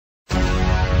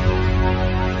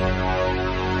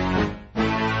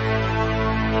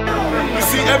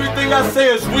everything I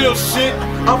say is real shit.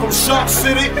 I'm from Shark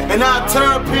City, and I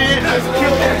turn pin.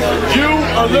 You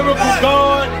a lyrical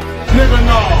god? Nigga,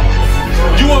 no.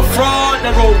 You a fraud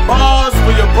that wrote bars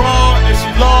for your broad and she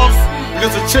lost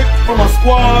because a chick from a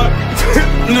squad.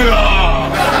 Nigga.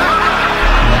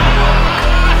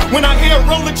 When I hear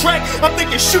roll the track, I'm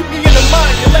thinking shoot me in the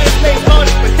mind. Your last name's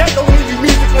honest, but that don't mean you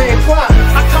musically inclined.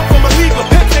 I come from a legal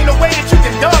pitch, ain't no way that you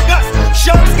can dog us.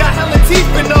 Sharks got hella teeth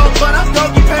and all, but I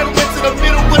doggy paddle into the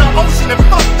middle with an ocean and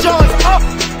fuck John's up.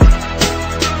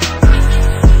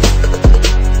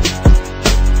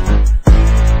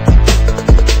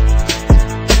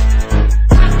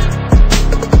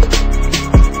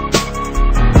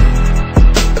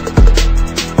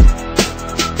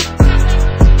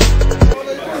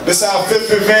 This is our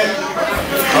 5th event.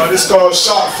 This is called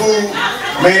Shot Food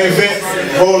Main Event,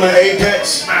 Rolling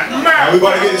Apex. We're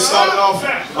going to get it started off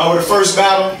with the first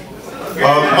battle.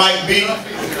 Mike B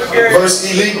versus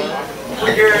Illegal.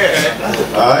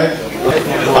 Alright.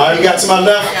 You got to my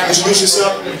left. Introduce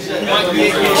yourself.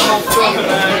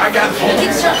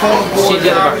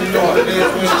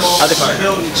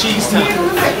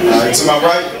 Alright, to my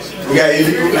right, we got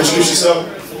Illegal. Introduce yourself.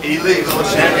 Illegal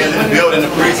champion in the building, the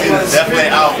precinct is definitely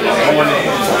out.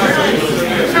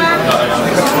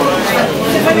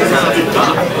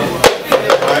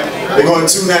 Alright, they're going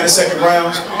 2 90-second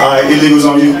rounds. Alright, Illegal's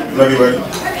on you. Whenever you're ready.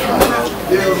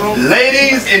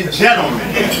 Ladies and gentlemen,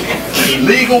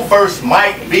 Illegal versus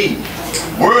Mike B.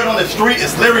 Word on the street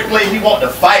is lyrically he want to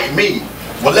fight me.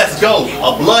 Well, let's go.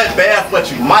 A bloodbath, what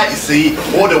you might see,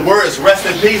 or the words rest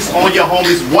in peace on your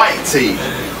homie's white tee.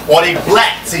 Or they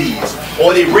black tees,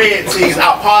 or they red tees.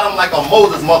 I pot them like a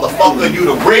Moses, motherfucker, you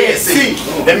the Red Sea.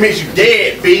 That means you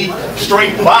dead, B.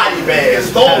 Straight body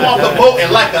bags. Throw him off the boat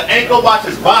and like an anchor, watch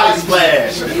his body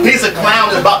splash. He's a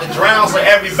clown that's about to drown so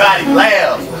everybody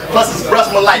laughs. Plus his breasts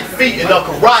smell like feet in a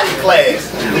karate class.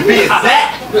 To be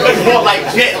exact, it's more like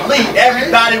Jet Li.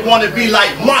 Everybody wanna be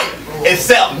like Mike,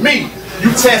 except me. You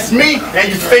test me and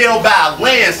you fail by a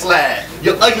landslide.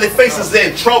 Your ugly face is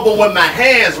in trouble when my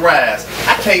hands rise.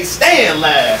 I can't stand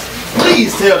lies.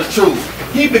 Please tell the truth.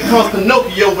 He becomes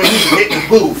Pinocchio when he hit the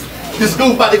booth. This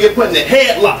goof about to get put in the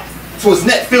headlock, so his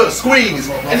neck feel the squeeze,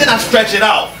 and then I stretch it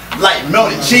out like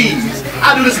melted cheese.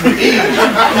 I do this with ease.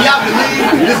 Can y'all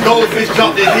believe this goldfish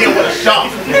jumped in here with a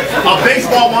shark? A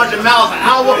baseball 100 miles an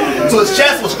hour to his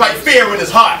chest will strike fear in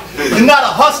his heart. You're not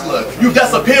a hustler. You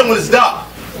disappear when it's dark.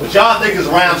 What y'all think is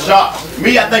round sharp.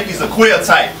 Me, I think he's a queer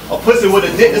type. A pussy with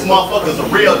a dick, this motherfucker's a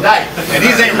real dyke. And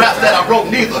these ain't raps that I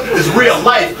wrote neither. It's real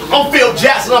life. I'm Phil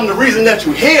Jackson, I'm the reason that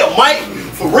you here, Mike.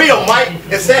 For real, Mike.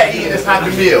 It's sad eating this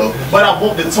Happy Meal. But I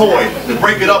want the toy to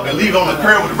break it up and leave it on the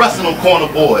curb with the rest of them corner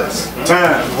boys.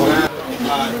 Time.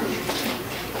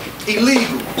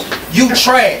 Illegal. You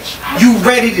trash. You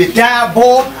ready to die,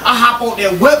 boy? I hop on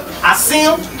that whip. I see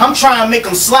him. I'm trying to make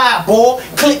him slide, boy.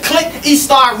 Click, click. He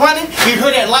start running. He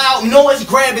heard that loud noise.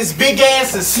 Grab his big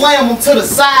ass and slam him to the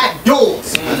side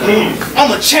doors.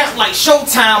 I'm a champ like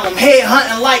Showtime. I'm head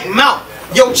hunting like Mount.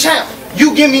 Yo, champ,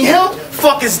 you give me him?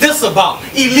 Fuck is this about?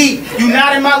 Elite, you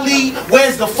not in my league.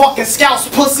 Where's the fucking scout's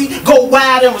pussy? Go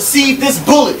wide and receive this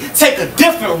bullet. Take a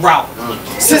different route.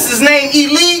 Since his name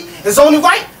Elite, it's only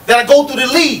right that I go through the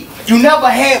league. You never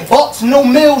had bucks, no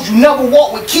mills, you never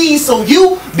walked with keys, so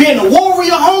you, being a warrior,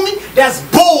 homie, that's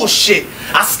bullshit.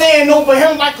 I stand over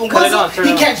him like a wizard,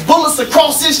 he catch bullets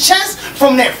across his chest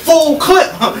from that full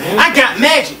clip. I got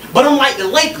magic, but I'm like the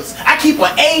Lakers. I keep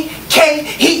an AK,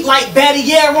 heat like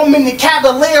Battier, I'm in the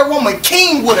Cavalier, I'm a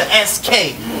king with an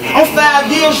SK. I'm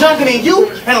 5 years younger than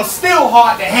you, and I'm still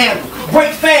hard to handle.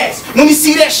 Break fast, when you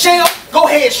see that shell, go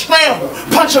ahead, scramble.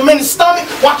 Punch him in the stomach,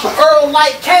 watch him Earl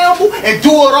like Campbell, and do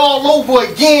it all over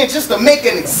again just to make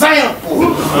an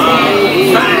example.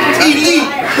 Elite,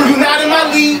 you not in my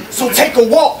league, so take a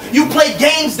walk. You play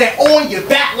games that on your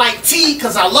back like T,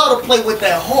 cause I love to play with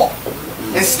that hawk.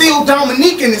 And still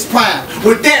Dominique in his prime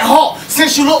with that hawk.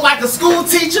 Since you look like a school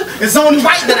teacher, it's only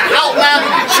right that I outline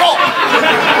on the chalk.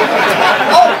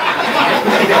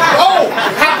 Oh,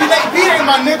 happy late B-Day,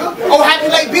 my nigga. Oh,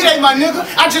 happy late B-Day, my nigga.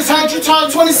 I just heard you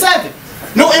turn 27.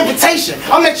 No invitation.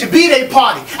 I'm at your B-Day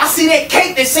party. I see that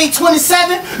cake that say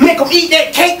 27. Make him eat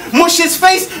that cake, mush his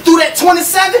face through that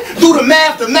 27. Do the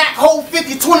math, the Mac hold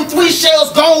 50, 23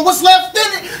 shells gone. What's left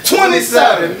in it?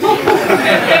 27.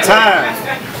 Time.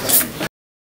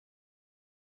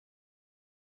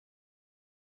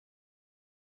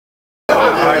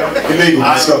 Illegal,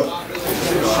 let's go.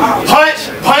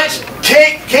 Punch, punch,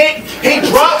 kick, kick. He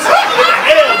drops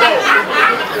elbow.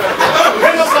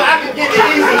 Remember so I can get the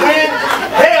easy win?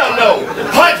 Hell no.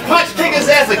 Punch, punch, kick his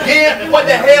ass again. What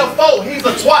the hell for? He he's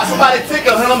a twat. Somebody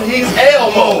tickle him, he's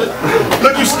Elmo.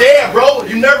 Look, you scared, bro.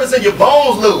 You nervous and your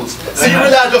bones loose. So you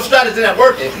realize your strategy not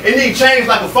working. It need change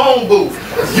like a phone booth.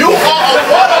 You are a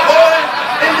water boy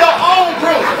in your own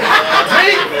group.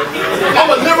 Me, I'm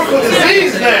a lyrical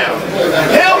disease now.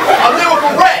 Him, a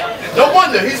lyrical rat. No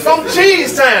wonder, he's from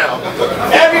Cheese Town.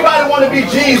 Everybody want to be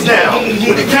G's now.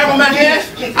 With the cameraman here,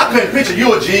 I couldn't picture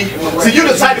you a G. See, you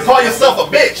the type to call yourself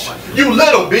a bitch. You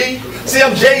little B. See,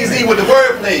 I'm Jay-Z with the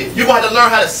wordplay. You gonna have to learn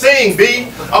how to sing, B.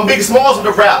 I'm Big Smalls with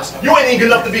the raps. You ain't even good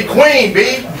enough to be queen,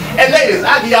 B. And ladies,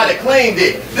 I give y'all that clean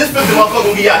dick. This 50 motherfucker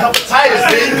gonna give y'all hepatitis,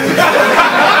 B.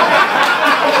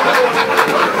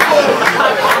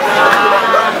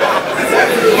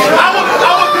 I would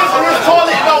piss on his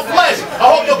toilet and no flesh. I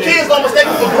hope your kids don't mistake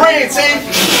it for green tea.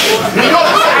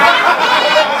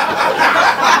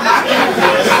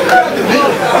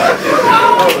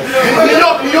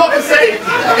 New York can say,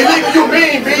 illegal you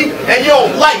mean, B, and you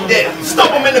don't like that.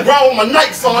 Stomp him in the ground with my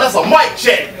Nikes on, that's a mic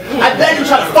check. I dare you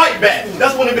try to fight back.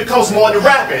 That's when it becomes more than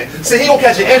rapping. See, he gonna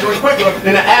catch an injury quicker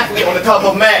than an athlete on the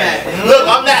cover of Mad. Look,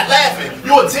 I'm not laughing.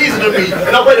 You a teaser to me,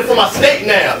 and I'm ready for my steak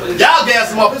now. Y'all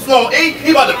gas him up, his phone eat,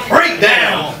 he about to break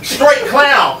down. Straight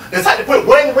clown. It's like to put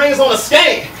wedding rings on a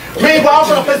skank. Meanwhile, I'm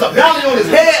trying to place a bounty on his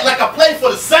head like I play for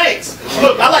the Saints.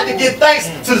 Look, I like to give thanks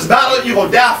to this battle you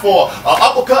gonna die for. An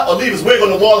uppercut or leave his wig on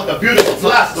the wall like a beautiful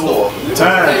fly store.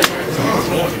 Time.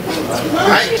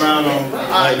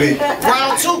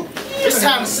 Round 2. It's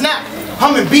time to snap.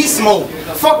 I'm in beast mode.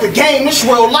 Fuck the game, it's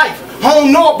real life. I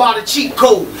don't know about a cheat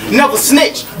code. Never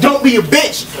snitch, don't be a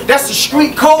bitch. That's the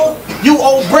street code. You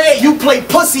old bread, you play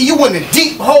pussy, you in a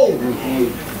deep hole.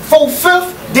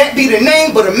 4/5, that be the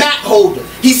name but a map holder.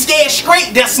 He scared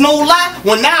straight, that's no lie.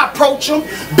 When I approach him,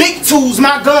 big tools,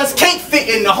 my guns can't fit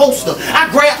in the holster. I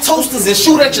grab toasters and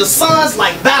shoot at your sons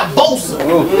like Barbosa.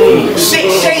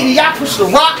 Shit shady, I push the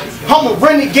rock. I'm a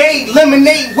renegade,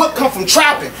 lemonade whip come from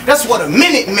trapping. That's what a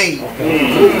minute made.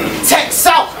 Text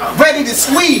out, ready to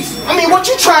squeeze. I mean, what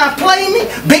you trying to play me?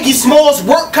 Biggie Smalls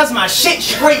work cause my shit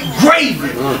straight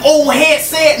gravy. Old head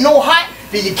said no hot,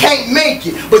 then you can't make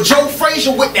it. But Joe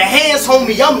Frazier with the hands,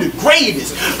 homie, I'm the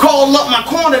greatest. Call up my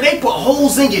corner, they put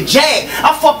holes in your jag.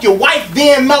 I fuck your wife,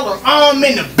 then mail her arm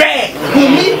in the bag. Who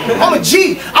me? I'm a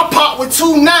G. I pop with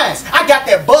 2 9s. I got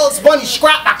that Bugs Bunny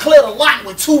scrap, I cleared a lot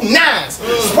with 2 9s.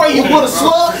 Spray you with a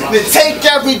slug, then take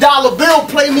every dollar bill.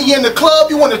 Play me in the club,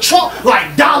 you in the trunk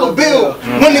like dollar bill.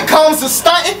 When it comes to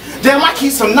stunting, damn, I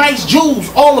keep some nice jewels,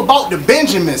 all about the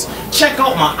Benjamins. Check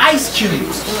out my ice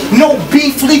cubes. No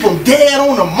beef, leave them dead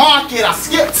on the market. I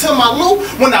skip to my loop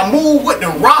when I move with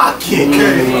the rocket.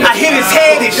 I hit his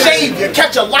head and shave you,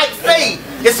 catch a light fade.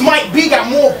 This Mike B got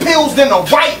more pills than a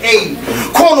Rite Aid.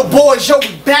 Corner boys, yo,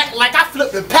 we back like I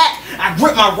flip the pack. I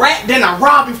grip my rat, then I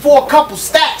rob him for a couple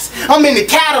stacks. I'm in the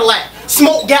Cadillac.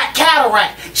 Smoke got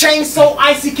cataract. Chain so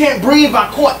icy can't breathe, I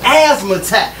caught asthma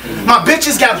attack. My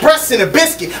bitches got breasts in a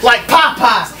biscuit like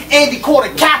Popeyes. Andy caught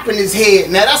a cap in his head.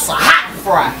 Now that's a hot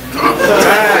fry.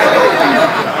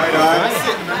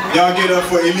 Alright. Y'all get up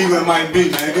for Illegal and Mike B,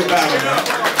 man. Good battle,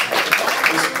 man.